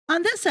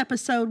On this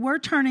episode, we're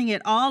turning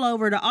it all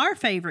over to our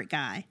favorite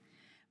guy.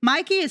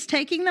 Mikey is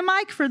taking the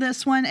mic for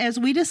this one as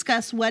we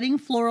discuss wedding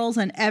florals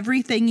and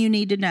everything you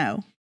need to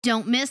know.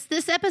 Don't miss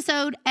this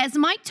episode as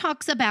Mike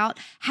talks about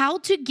how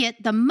to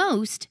get the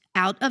most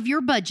out of your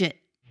budget.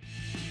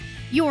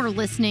 You're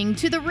listening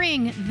to The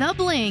Ring, The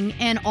Bling,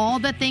 and All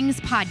the Things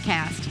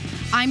podcast.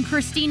 I'm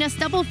Christina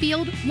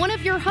Stubblefield, one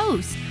of your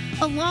hosts,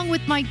 along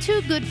with my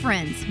two good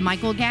friends,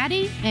 Michael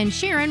Gaddy and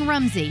Sharon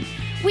Rumsey.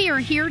 We are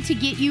here to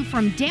get you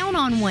from down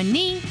on one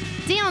knee,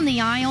 down the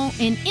aisle,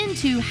 and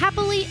into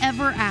happily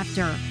ever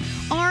after.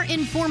 Our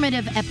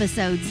informative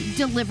episodes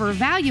deliver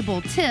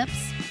valuable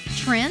tips,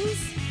 trends,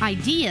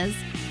 ideas,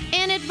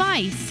 and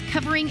advice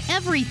covering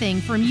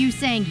everything from you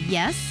saying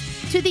yes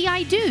to the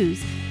I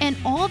do's and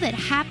all that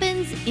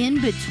happens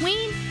in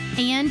between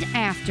and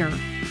after.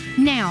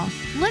 Now,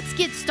 let's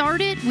get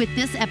started with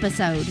this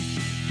episode.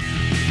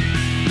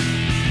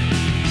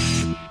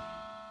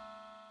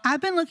 I've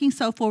been looking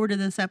so forward to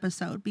this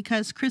episode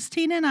because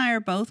Christina and I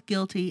are both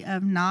guilty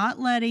of not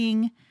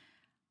letting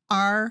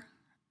our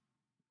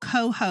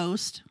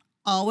co-host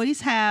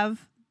always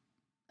have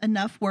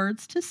enough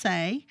words to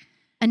say.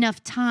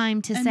 Enough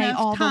time to say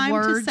all the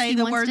words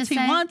he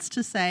wants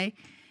to say.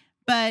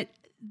 But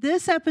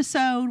this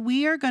episode,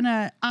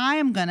 I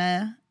am going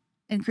to,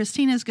 and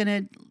Christina's going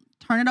to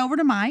turn it over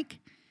to Mike.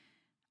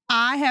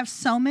 I have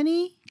so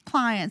many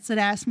clients that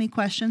ask me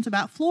questions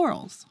about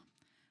florals.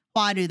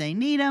 Why do they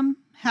need them?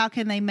 How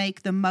can they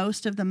make the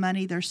most of the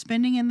money they're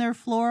spending in their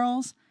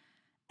florals?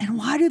 And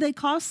why do they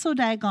cost so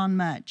daggone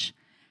much?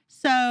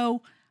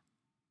 So,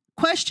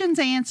 questions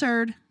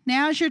answered.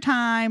 Now's your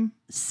time.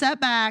 Sit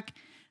back.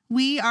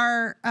 We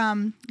are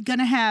going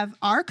to have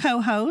our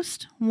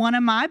co-host, one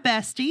of my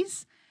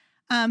besties.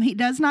 He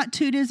does not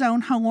toot his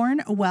own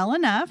horn well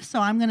enough,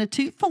 so I'm going to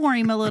toot for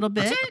him a little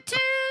bit. Toot,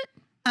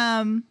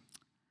 toot.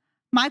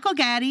 Michael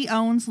Gaddy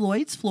owns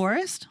Lloyd's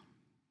Florist.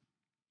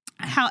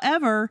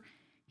 However,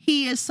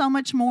 he is so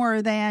much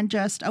more than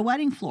just a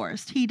wedding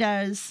florist. He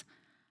does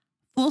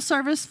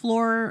full-service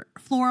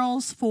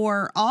florals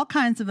for all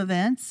kinds of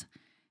events.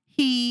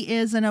 He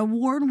is an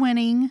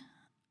award-winning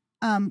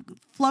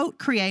float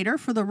creator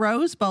for the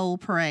Rose Bowl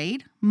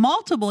Parade,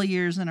 multiple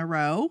years in a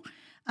row.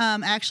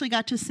 Actually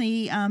got to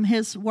see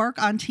his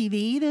work on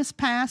TV this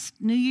past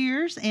New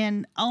Year's,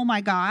 and oh my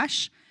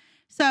gosh.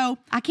 So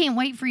I can't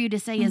wait for you to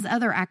say his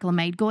other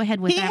acclamade. Go ahead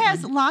with that. He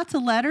has lots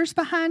of letters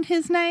behind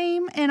his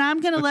name, and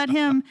I'm going to let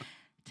him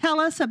tell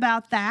us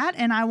about that.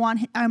 And I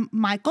want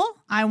Michael,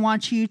 I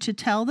want you to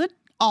tell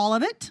all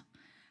of it.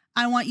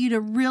 I want you to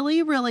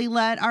really, really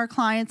let our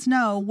clients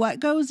know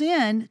what goes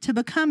into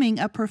becoming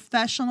a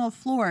professional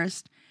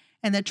florist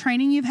and the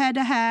training you've had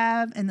to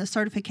have and the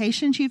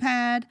certifications you've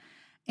had.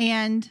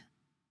 And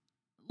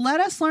let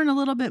us learn a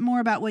little bit more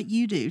about what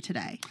you do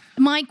today.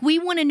 Mike, we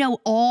want to know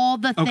all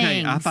the things.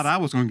 Okay, I thought I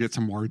was going to get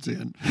some words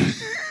in.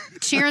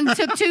 Sharon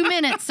took 2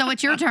 minutes, so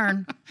it's your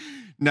turn.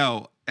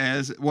 No,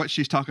 as what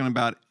she's talking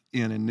about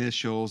in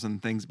initials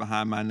and things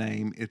behind my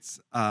name,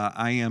 it's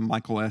I am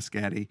Michael S.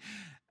 Gaddy,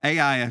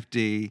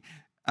 AIFD,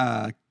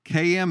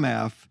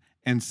 KMF,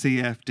 and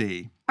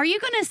CFD. Are you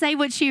going to say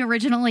what she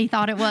originally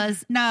thought it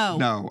was?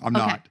 No, I'm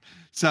not.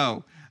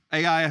 So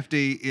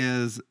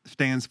AIFD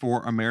stands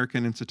for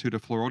American Institute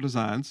of Floral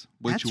Designs,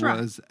 which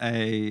was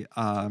a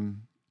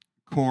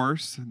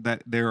course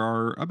that there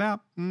are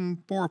about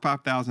 4,000 or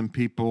 5,000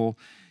 people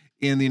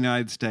in the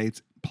United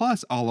States,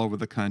 plus all over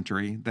the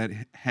country, that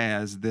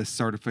has this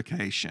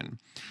certification.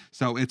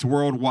 So it's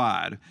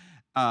worldwide.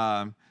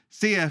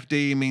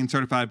 CFD means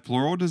Certified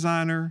Floral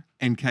Designer,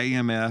 and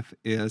KMF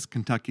is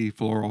Kentucky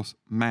Florals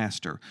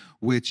Master,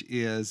 which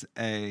is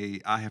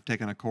I have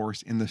taken a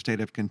course in the state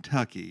of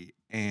Kentucky,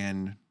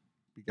 and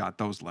we got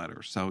those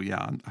letters. So,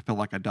 yeah, I feel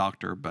like a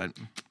doctor, but,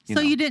 you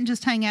know. You didn't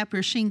just hang up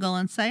your shingle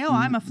and say, oh,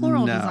 I'm a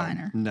floral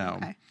designer. No.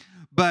 Okay.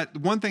 But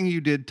one thing you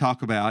did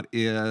talk about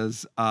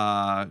is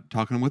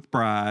talking with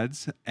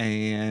brides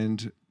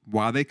and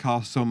why they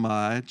cost so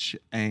much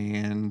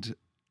and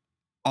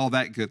all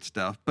that good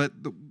stuff. But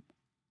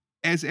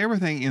as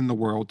everything in the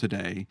world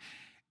today,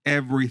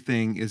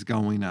 everything is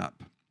going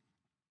up.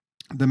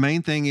 The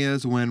main thing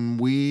is when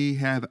we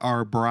have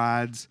our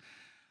brides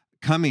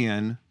come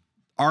in,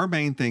 our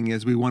main thing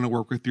is we want to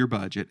work with your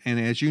budget. And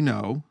as you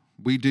know,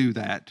 we do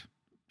that,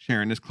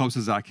 Sharon, as close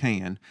as I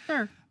can.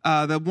 Sure.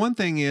 The one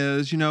thing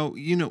is, you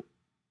know,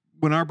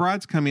 when our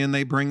brides come in,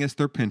 they bring us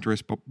their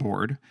Pinterest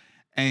board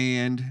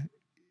and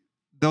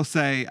they'll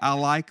say, I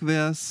like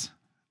this,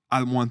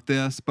 I want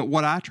this. But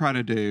what I try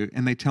to do,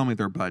 and they tell me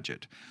their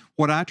budget,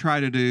 what I try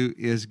to do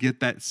is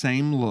get that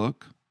same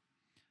look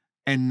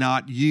and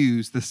not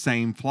use the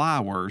same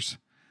flowers.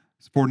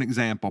 For an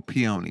example,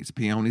 peonies.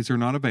 Peonies are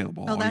not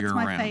available all year round. Oh, that's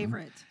my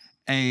favorite.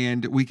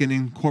 And we can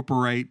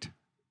incorporate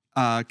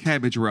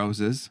cabbage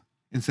roses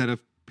instead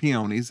of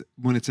peonies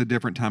when it's a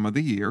different time of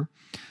the year.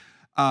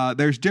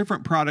 There's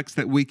different products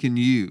that we can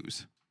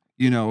use,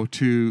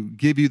 to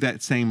give you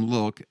that same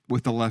look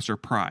with a lesser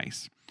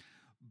price.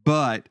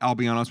 But I'll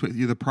be honest with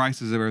you, the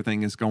prices of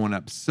everything is going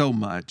up so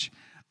much.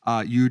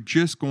 You're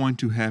just going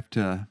to have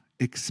to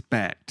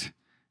expect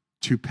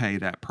to pay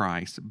that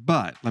price.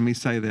 But let me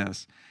say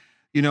this.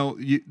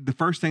 The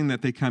first thing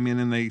that they come in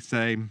and they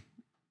say,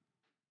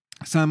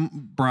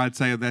 some brides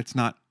say,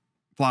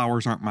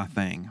 flowers aren't my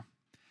thing.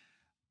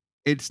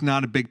 It's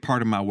not a big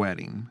part of my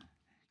wedding.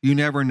 You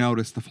never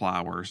notice the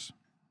flowers.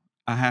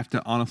 I have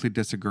to honestly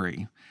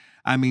disagree.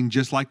 I mean,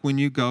 just like when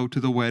you go to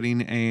the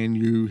wedding and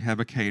you have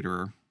a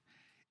caterer,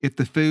 if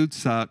the food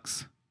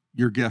sucks,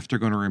 your guests are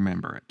going to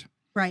remember it.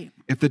 Right.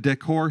 If the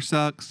decor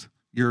sucks,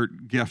 your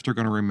guests are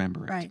going to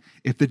remember it. Right.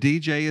 If the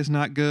DJ is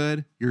not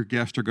good, your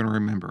guests are going to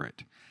remember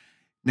it.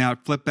 Now,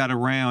 flip that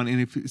around, and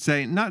if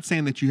not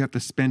saying that you have to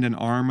spend an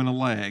arm and a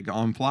leg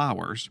on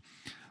flowers,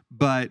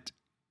 but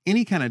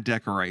any kind of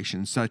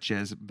decoration, such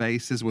as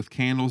vases with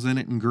candles in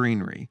it and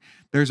greenery,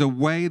 there's a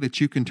way that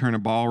you can turn a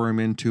ballroom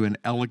into an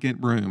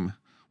elegant room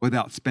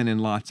without spending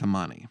lots of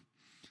money.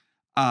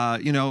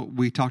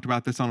 We talked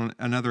about this on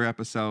another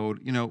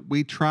episode.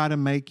 We try to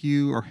make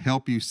you or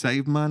help you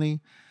save money,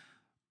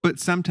 but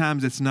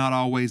sometimes it's not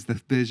always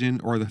the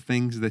vision or the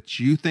things that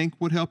you think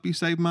would help you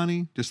save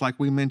money. Just like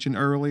we mentioned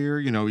earlier,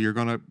 you're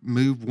going to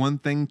move one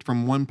thing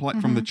from one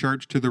from the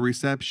church to the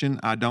reception.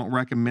 I don't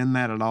recommend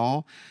that at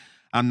all.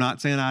 I'm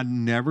not saying I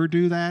never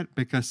do that,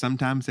 because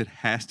sometimes it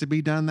has to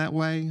be done that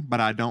way, but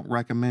I don't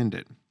recommend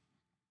it.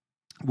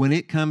 When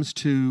it comes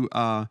to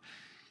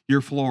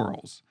your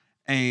florals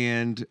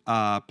and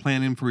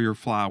planning for your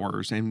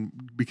flowers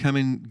and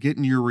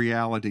getting your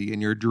reality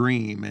and your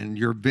dream and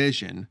your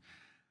vision,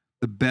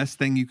 the best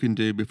thing you can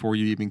do before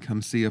you even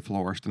come see a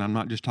florist, and I'm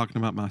not just talking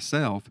about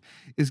myself,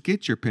 is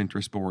get your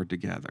Pinterest board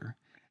together.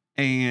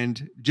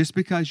 And just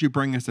because you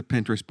bring us a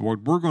Pinterest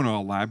board, we're going to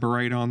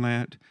elaborate on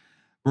that.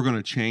 We're going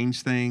to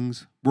change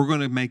things. We're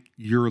going to make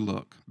your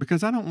look,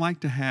 because I don't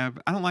like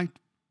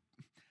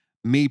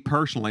me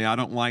personally, I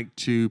don't like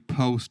to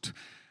post,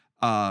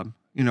 on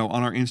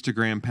our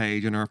Instagram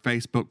page and our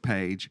Facebook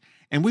page,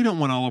 and we don't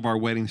want all of our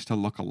weddings to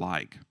look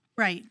alike.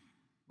 Right.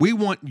 We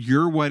want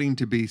your wedding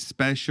to be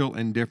special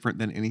and different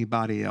than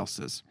anybody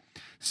else's.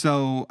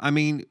 So, I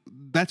mean,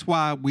 that's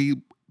why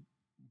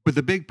but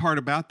the big part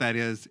about that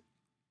is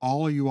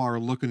all of you are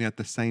looking at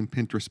the same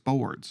Pinterest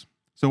boards.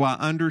 So I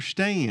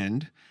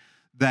understand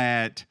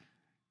that,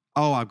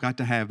 I've got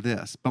to have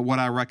this. But what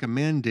I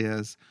recommend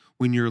is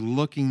when you're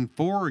looking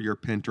for your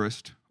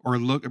Pinterest or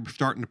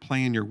starting to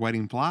plan your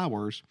wedding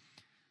flowers,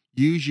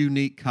 use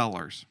unique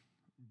colors.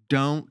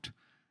 Don't,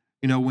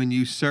 when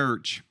you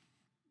search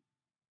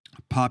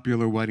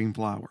popular wedding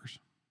flowers.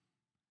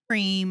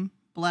 Cream,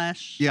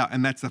 blush. Yeah,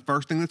 and that's the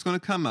first thing that's going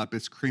to come up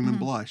is cream and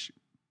blush.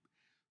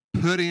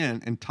 Put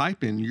in and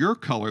type in your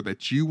color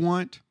that you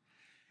want,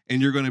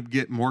 and you're going to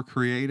get more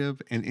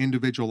creative and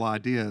individual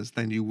ideas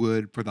than you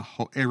would for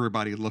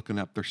everybody looking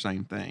up their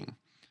same thing,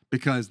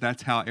 because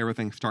that's how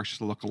everything starts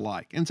to look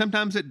alike. And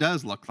sometimes it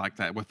does look like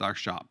that with our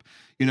shop.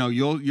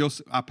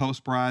 I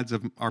post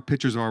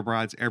pictures of our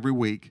brides every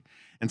week,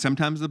 and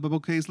sometimes the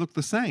bouquets look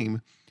the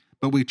same,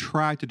 but we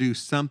try to do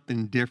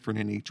something different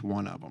in each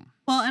one of them.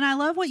 Well, and I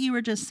love what you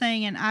were just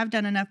saying, and I've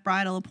done enough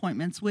bridal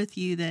appointments with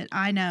you that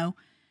I know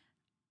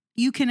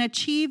you can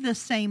achieve the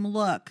same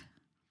look,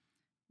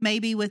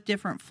 maybe with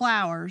different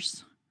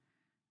flowers,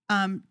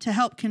 to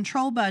help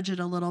control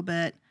budget a little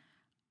bit.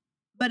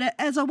 But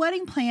as a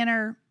wedding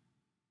planner,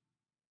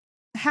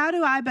 how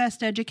do I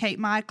best educate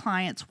my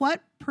clients?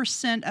 What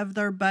 % of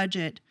their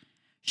budget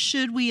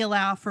should we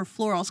allow for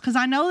florals? Because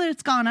I know that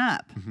it's gone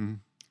up. Mm-hmm.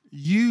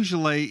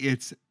 Usually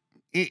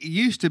it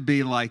used to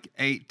be like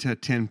 8 to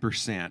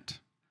 10%,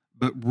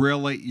 but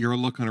really you're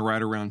looking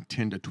right around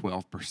 10 to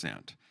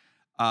 12%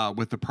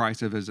 with the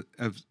price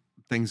of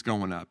things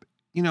going up.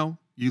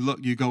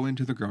 You go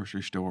into the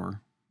grocery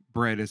store,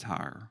 bread is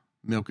higher,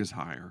 milk is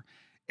higher,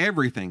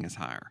 everything is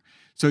higher.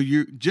 So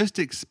you just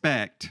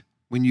expect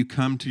when you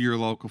come to your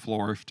local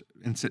florist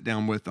and sit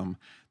down with them,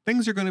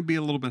 things are going to be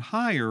a little bit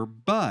higher,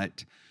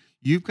 but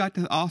you've got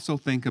to also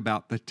think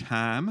about the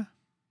time.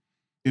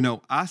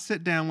 I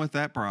sit down with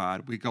that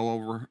bride. We go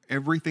over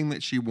everything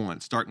that she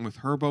wants, starting with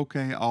her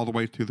bouquet all the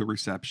way to the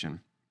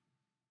reception.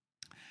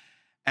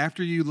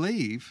 After you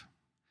leave,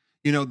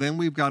 then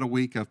we've got a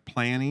week of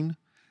planning,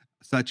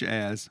 such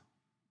as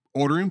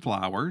ordering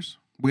flowers.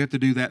 We have to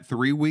do that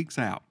 3 weeks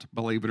out,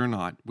 believe it or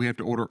not. We have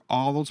to order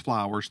all those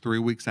flowers 3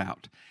 weeks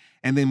out.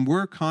 And then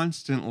we're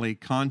constantly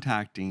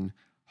contacting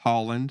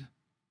Holland,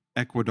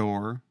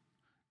 Ecuador,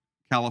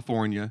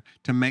 California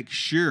to make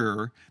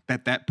sure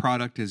that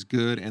product is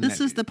good. And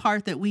this is the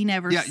part that we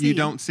never see. Yeah, you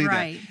don't see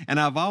right. that. And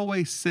I've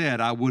always said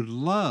I would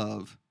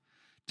love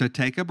to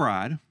take a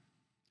bride,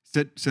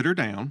 sit her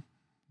down,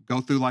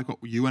 go through like what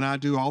you and I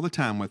do all the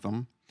time with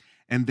them,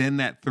 and then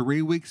that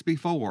 3 weeks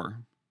before,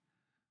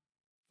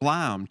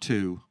 fly them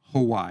to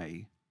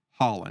Hawaii,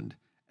 Holland,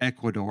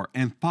 Ecuador,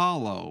 and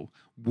follow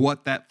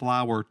what that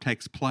flower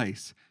takes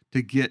place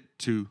to get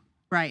to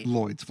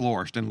Lloyd's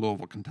Florist in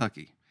Louisville,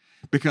 Kentucky.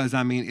 Because,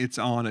 it's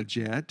on a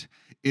jet.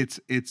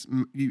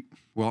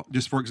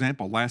 Just for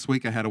example, last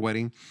week I had a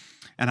wedding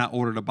and I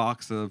ordered a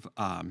box of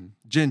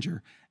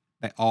ginger.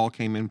 They all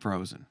came in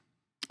frozen.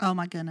 Oh,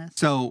 my goodness.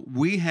 So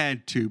we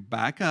had to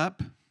back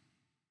up,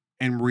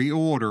 and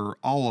reorder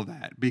all of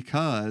that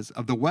because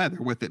of the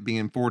weather, with it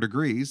being 4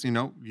 degrees,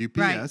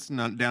 UPS,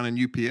 not down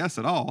in UPS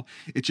at all.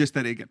 It's just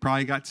that it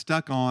probably got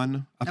stuck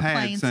on a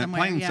plane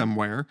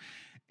somewhere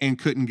and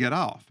couldn't get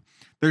off.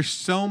 There's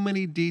so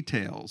many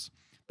details.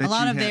 A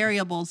lot of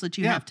variables that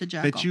you have to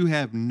juggle. That you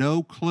have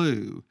no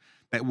clue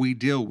that we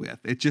deal with.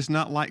 It's just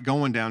not like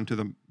going down to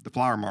the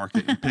flower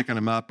market and picking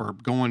them up, or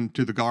going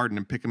to the garden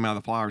and picking them out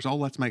of the flowers. Oh,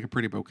 let's make a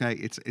pretty bouquet.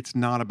 It's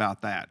not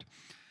about that.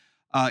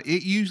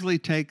 It usually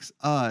takes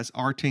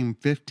our team,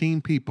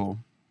 15 people,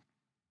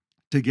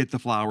 to get the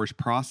flowers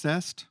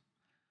processed,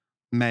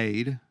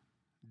 made,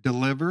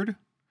 delivered,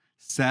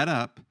 set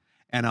up,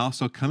 and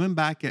also coming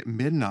back at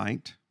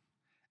midnight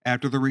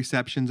after the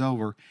reception's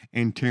over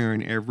and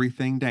tearing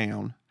everything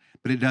down.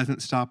 But it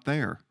doesn't stop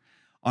there.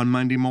 On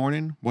Monday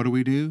morning, what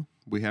do?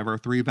 We have our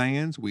 3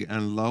 vans. We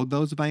unload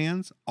those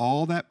vans.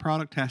 All that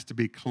product has to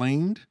be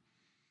cleaned,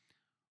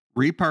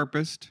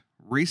 repurposed,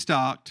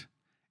 restocked,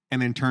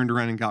 and then turned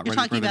around and got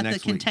ready for the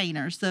next week. You're talking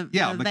about the containers, the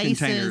vases,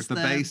 containers, the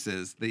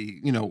vases,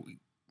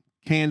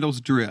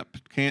 candles drip.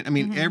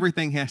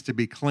 Everything has to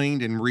be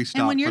cleaned and restocked.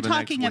 And when you're for the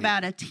talking next week.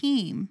 about a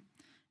team,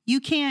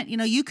 you can't,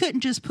 you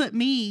couldn't just put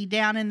me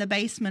down in the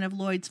basement of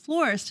Lloyd's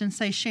Florist and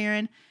say,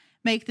 Sharon,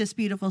 make this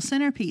beautiful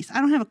centerpiece. I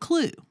don't have a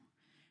clue.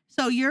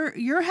 So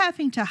you're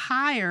having to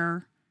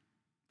hire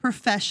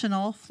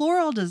professional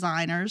floral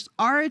designers,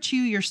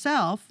 RHU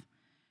yourself,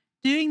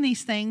 doing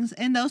these things,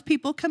 and those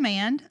people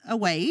command a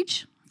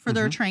wage for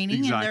their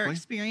training and their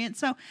experience.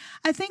 So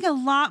I think a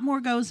lot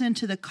more goes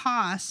into the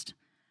cost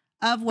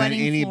of wedding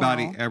than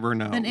anybody floral ever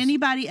knows. Than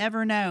anybody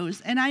ever knows.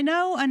 And I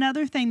know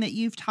another thing that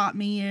you've taught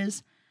me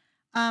is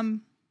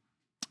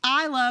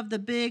I love the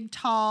big,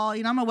 tall,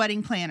 I'm a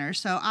wedding planner,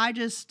 so I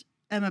just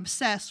am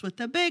obsessed with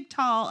the big,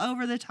 tall,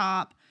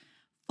 over-the-top,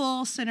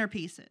 full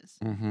centerpieces.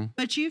 Mm-hmm.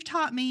 But you've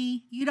taught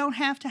me you don't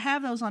have to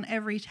have those on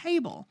every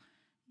table.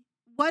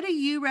 What do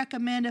you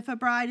recommend if a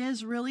bride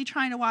is really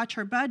trying to watch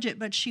her budget,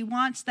 but she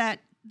wants that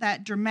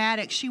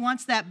dramatic, she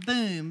wants that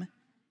boom?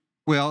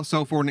 Well,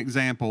 so for an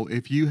example,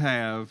 if you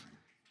have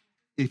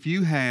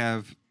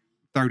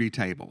 30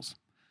 tables,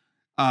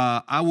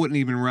 I wouldn't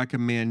even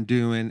recommend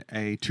doing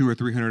a $200 or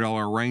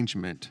 $300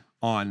 arrangement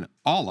on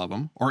all of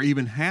them, or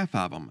even half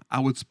of them. I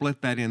would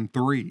split that in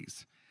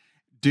 3s.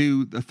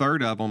 Do the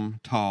third of them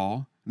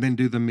tall, then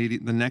do the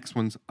next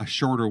one's a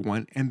shorter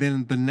one, and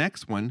then the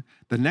next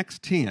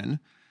 10,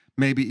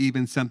 maybe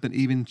even something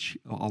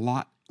a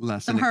lot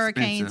less some inexpensive.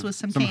 Hurricanes with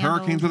some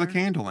hurricanes with a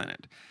candle in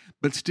it.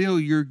 But still,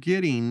 you're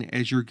getting,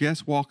 as your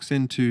guest walks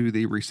into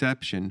the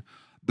reception,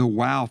 the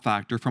wow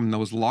factor from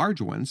those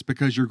large ones,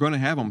 because you're going to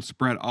have them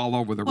spread all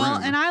over the room.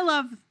 Well, and I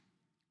love,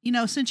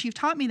 since you've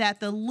taught me that,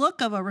 the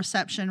look of a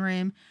reception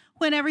room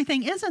when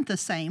everything isn't the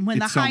same,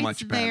 when it's the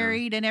height's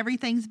varied and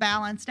everything's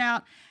balanced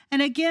out.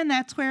 And again,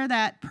 that's where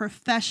that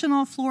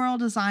professional floral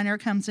designer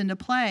comes into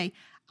play.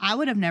 I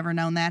would have never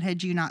known that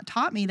had you not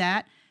taught me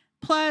that.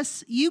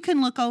 Plus, you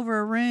can look over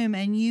a room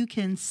and you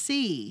can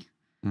see,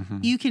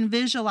 you can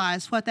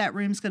visualize what that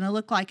room's going to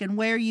look like and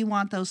where you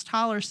want those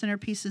taller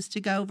centerpieces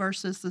to go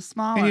versus the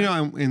smaller.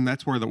 And, and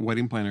that's where the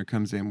wedding planner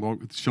comes in. Well,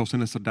 she'll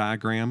send us a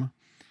diagram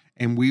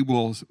and we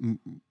will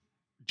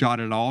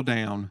jot it all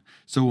down.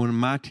 So when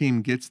my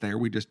team gets there,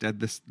 we just did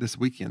this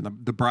weekend,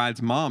 the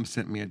bride's mom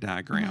sent me a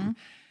diagram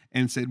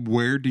and said,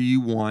 where do you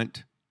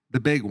want the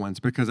big ones?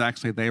 Because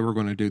actually they were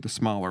going to do the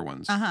smaller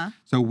ones.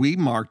 So we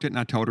marked it, and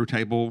I told her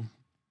table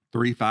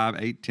 3, 5,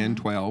 8, 10,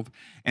 12.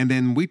 And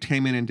then we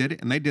came in and did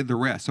it, and they did the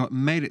rest. So it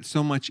made it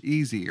so much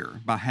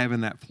easier by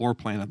having that floor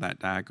plan of that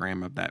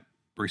diagram of that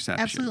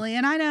reception. Absolutely.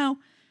 And I know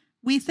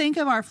we think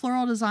of our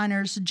floral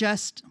designers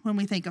just when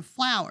we think of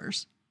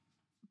flowers,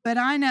 but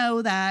I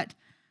know that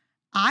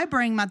I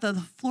bring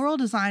the floral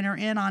designer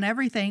in on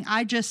everything.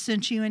 I just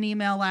sent you an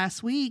email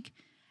last week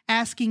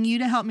asking you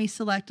to help me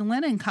select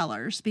linen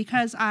colors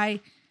because I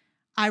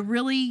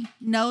really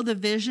know the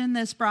vision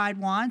this bride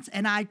wants,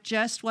 and I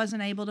just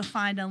wasn't able to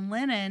find a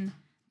linen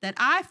that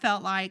I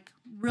felt like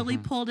really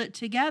pulled it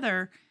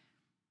together.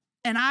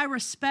 And I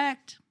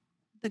respect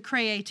the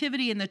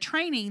creativity and the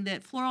training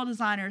that floral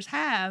designers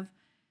have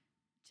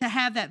to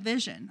have that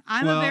vision.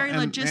 I'm a very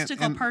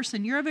logistical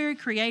person. You're a very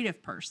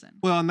creative person.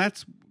 Well, and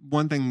that's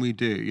one thing we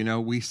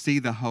do. We see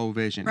the whole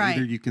vision. Right.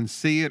 Either you can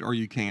see it or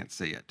you can't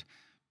see it.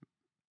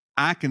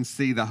 I can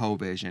see the whole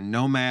vision,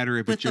 no matter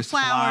if it's just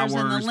flowers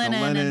and the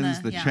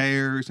linens, the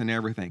chairs, and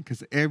everything,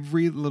 because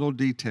every little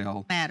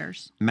detail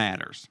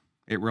matters.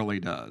 It really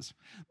does.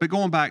 But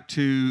going back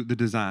to the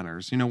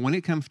designers, when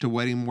it comes to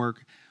wedding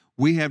work,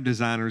 we have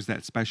designers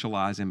that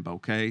specialize in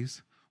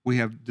bouquets. We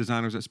have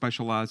designers that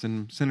specialize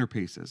in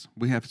centerpieces.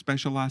 We have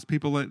specialized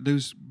people that do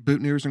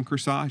boutonnieres and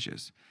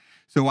corsages.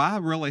 So I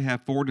really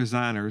have 4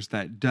 designers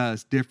that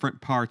does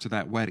different parts of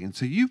that wedding.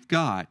 So you've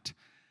got,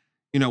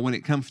 when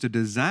it comes to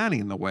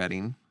designing the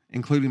wedding,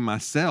 including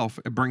myself,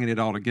 bringing it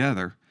all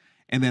together,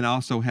 and then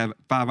also have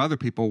 5 other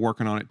people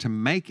working on it to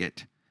make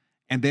it.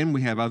 And then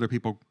we have other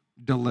people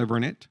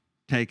delivering it,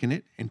 taking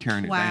it, and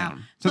tearing it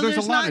down. So there's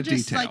a lot of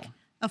detail. Like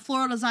a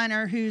floral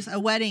designer who's a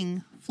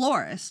wedding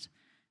florist.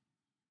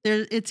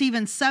 it's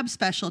even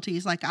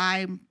subspecialties. Like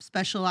I'm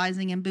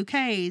specializing in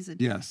bouquets. And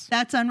yes.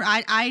 That's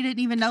I didn't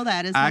even know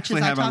that. I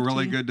actually have a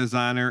really good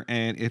designer,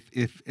 and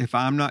if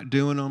I'm not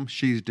doing them,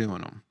 she's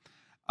doing them.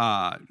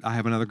 I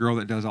have another girl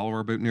that does all of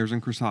our boutonnieres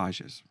and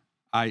corsages.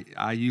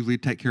 I usually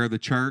take care of the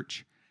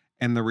church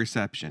and the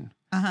reception.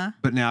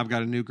 But now I've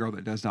got a new girl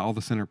that does all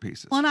the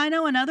centerpieces. Well, and I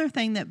know another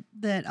thing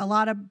that a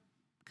lot of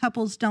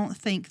couples don't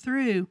think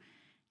through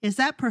is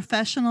that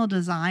professional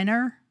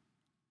designer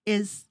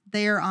is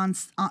there on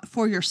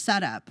for your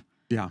setup.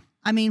 Yeah.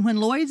 I mean, when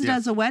Lloyd's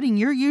does a wedding,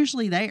 you're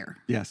usually there.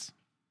 Yes.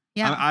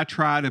 Yeah. I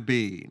try to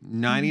be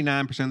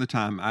 99% of the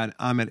time.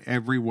 I'm at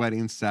every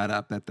wedding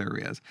setup that there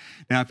is.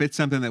 Now, if it's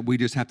something that we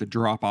just have to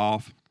drop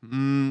off,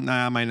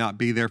 I may not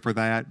be there for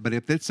that. But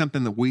if it's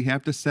something that we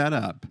have to set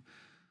up,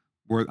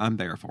 I'm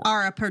there for it.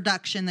 Or a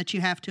production that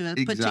you have to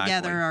put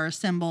together or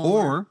assemble.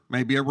 Or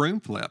maybe a room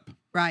flip.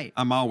 Right.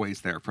 I'm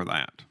always there for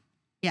that.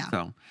 Yeah.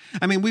 So,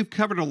 I mean, we've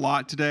covered a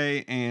lot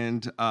today.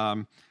 And,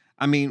 I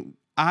mean,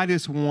 I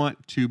just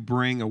want to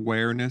bring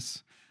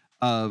awareness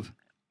of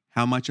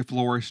how much a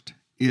florist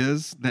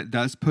is that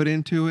does put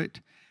into it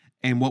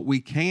and what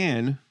we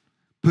can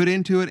put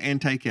into it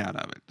and take out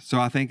of it. So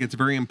I think it's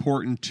very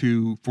important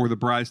for the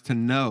brides to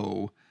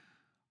know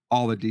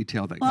all the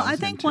detail that goes into it. Well, I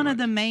think one of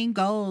the main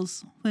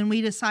goals when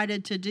we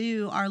decided to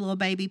do our little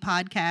baby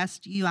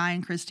podcast, you, I,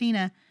 and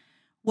Christina,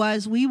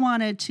 was we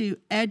wanted to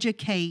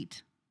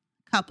educate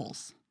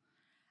couples.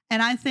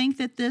 And I think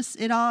that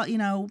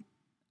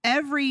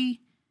every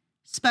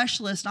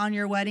specialist on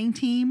your wedding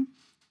team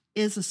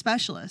is a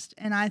specialist.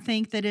 And I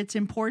think that it's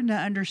important to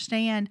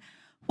understand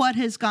what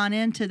has gone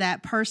into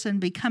that person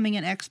becoming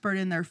an expert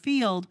in their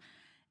field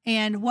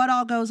and what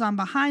all goes on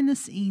behind the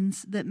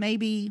scenes that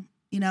maybe,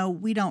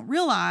 we don't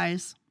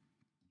realize.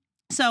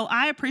 So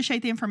I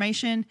appreciate the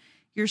information.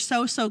 You're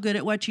so good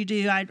at what you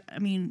do. I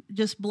mean,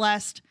 just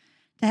blessed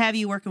to have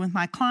you working with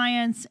my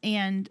clients,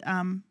 and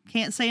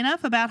can't say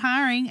enough about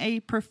hiring a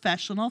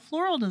professional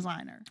floral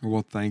designer.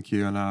 Well, thank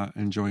you. And I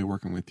enjoy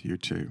working with you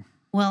too.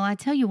 Well, I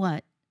tell you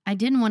what, I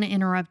didn't want to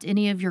interrupt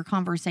any of your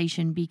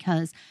conversation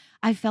because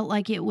I felt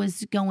like it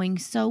was going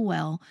so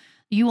well.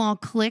 You all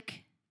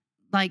click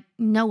like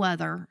no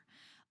other.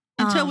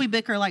 Until we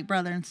bicker like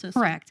brother and sister.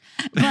 Correct.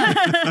 But,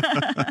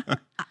 but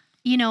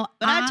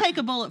I'd take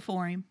a bullet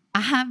for him. I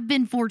have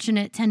been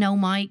fortunate to know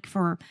Mike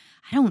for,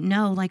 I don't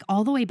know, like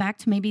all the way back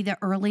to maybe the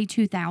early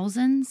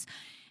 2000s.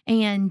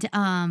 And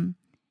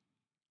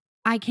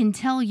I can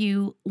tell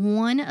you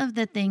one of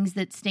the things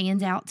that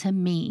stands out to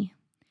me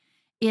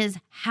is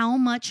how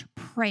much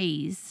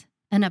praise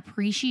and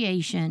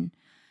appreciation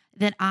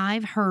that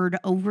I've heard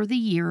over the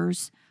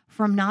years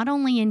from not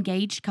only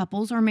engaged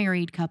couples or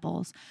married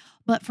couples,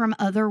 but from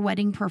other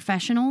wedding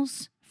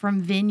professionals,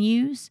 from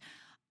venues,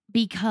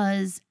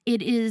 because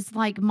it is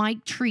like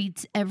Mike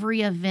treats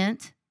every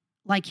event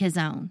like his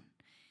own.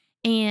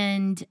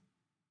 And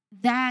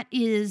that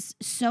is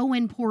so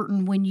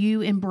important when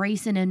you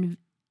embrace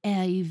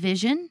a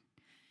vision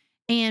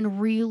and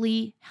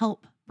really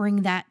help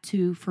bring that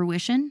to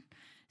fruition.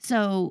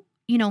 So,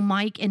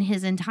 Mike and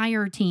his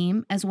entire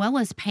team, as well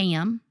as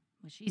Pam,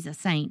 well, she's a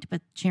saint,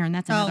 but Sharon,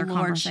 that's another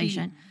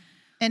conversation.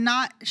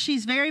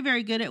 She's very,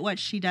 very good at what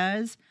she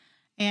does.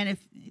 And if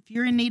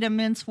you're in need of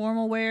men's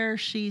formal wear,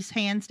 she's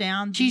hands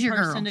down the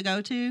person to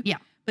go to. Yeah.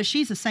 But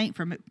she's a saint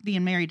for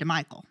being married to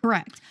Michael.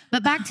 Correct.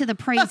 But back to the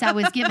praise I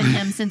was giving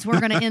him, since we're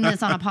going to end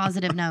this on a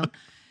positive note.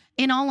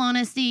 In all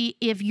honesty,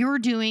 if you're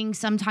doing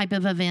some type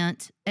of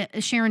event,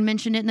 Sharon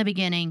mentioned it in the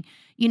beginning,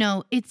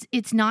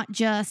 it's not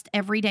just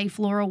everyday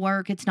floral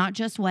work. It's not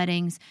just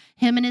weddings.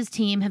 Him and his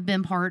team have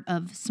been part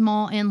of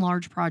small and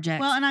large projects.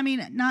 Well, and I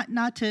mean,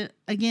 not to,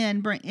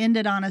 again, end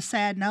it on a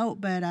sad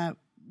note, but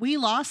we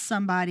lost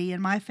somebody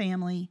in my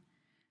family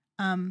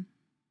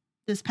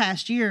this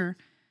past year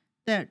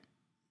that,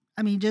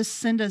 just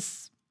sent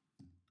us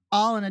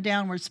all in a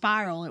downward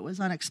spiral. It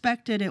was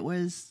unexpected. It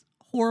was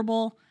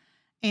horrible.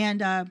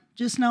 And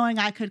just knowing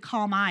I could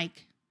call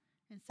Mike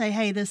and say,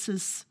 hey, this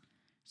is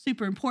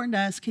super important to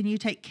us. Can you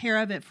take care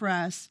of it for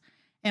us?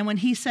 And when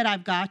he said,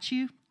 I've got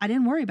you, I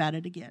didn't worry about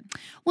it again.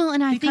 Well,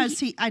 and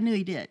I knew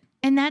he did.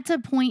 And that's a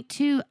point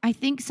too. I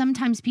think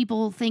sometimes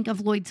people think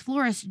of Lloyd's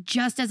Florist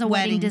just as a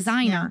wedding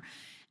designer.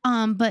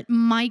 Yeah. But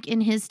Mike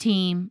and his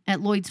team at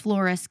Lloyd's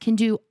Florist can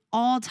do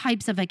all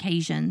types of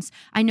occasions.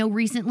 I know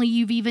recently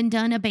you've even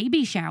done a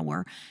baby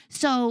shower.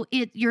 So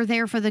you're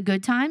there for the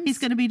good times. He's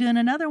going to be doing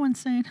another one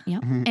soon.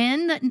 Yep. Mm-hmm.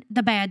 And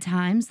the bad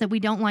times that we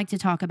don't like to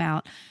talk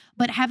about.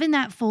 But having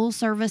that full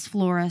service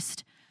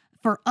florist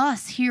for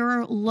us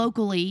here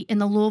locally in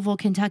the Louisville,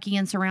 Kentucky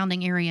and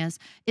surrounding areas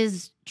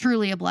is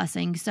truly a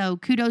blessing. So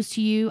kudos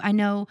to you. I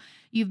know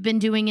you've been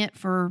doing it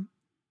for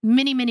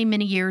many, many,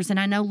 many years. And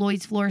I know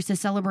Lloyd's Florist has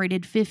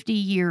celebrated 50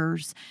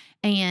 years.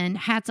 And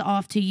hats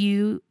off to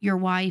you, your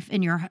wife,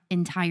 and your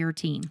entire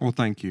team. Well,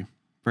 thank you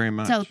very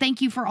much. So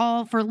thank you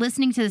for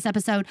listening to this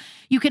episode.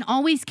 You can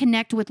always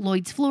connect with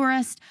Lloyd's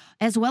Florist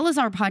as well as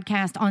our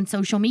podcast on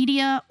social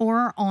media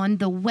or on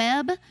the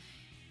web.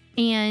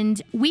 And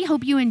we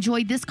hope you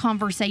enjoyed this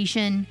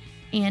conversation.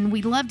 And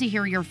we'd love to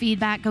hear your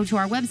feedback. Go to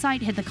our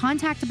website, hit the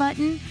contact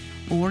button,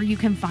 or you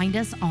can find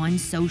us on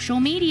social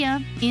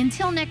media.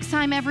 Until next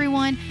time,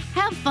 everyone,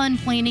 have fun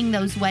planning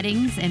those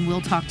weddings, and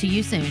we'll talk to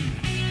you soon.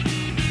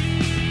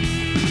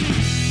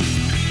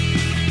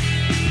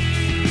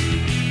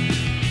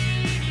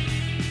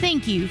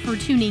 Thank you for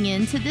tuning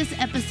in to this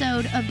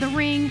episode of The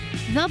Ring,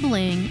 The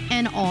Bling,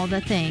 and All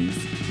the Things.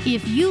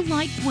 If you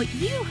liked what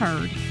you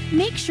heard,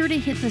 make sure to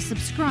hit the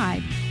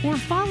subscribe or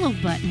follow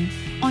button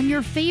on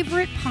your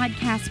favorite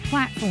podcast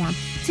platform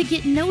to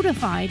get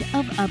notified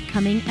of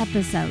upcoming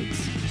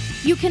episodes.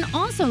 You can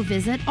also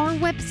visit our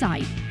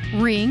website,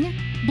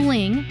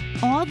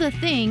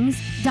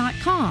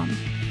 ringblingalldethings.com,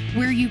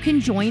 where you can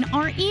join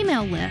our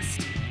email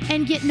list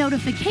and get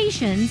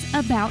notifications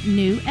about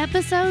new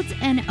episodes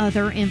and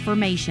other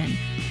information.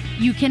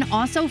 You can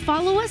also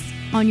follow us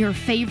on your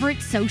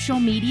favorite social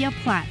media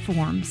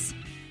platforms.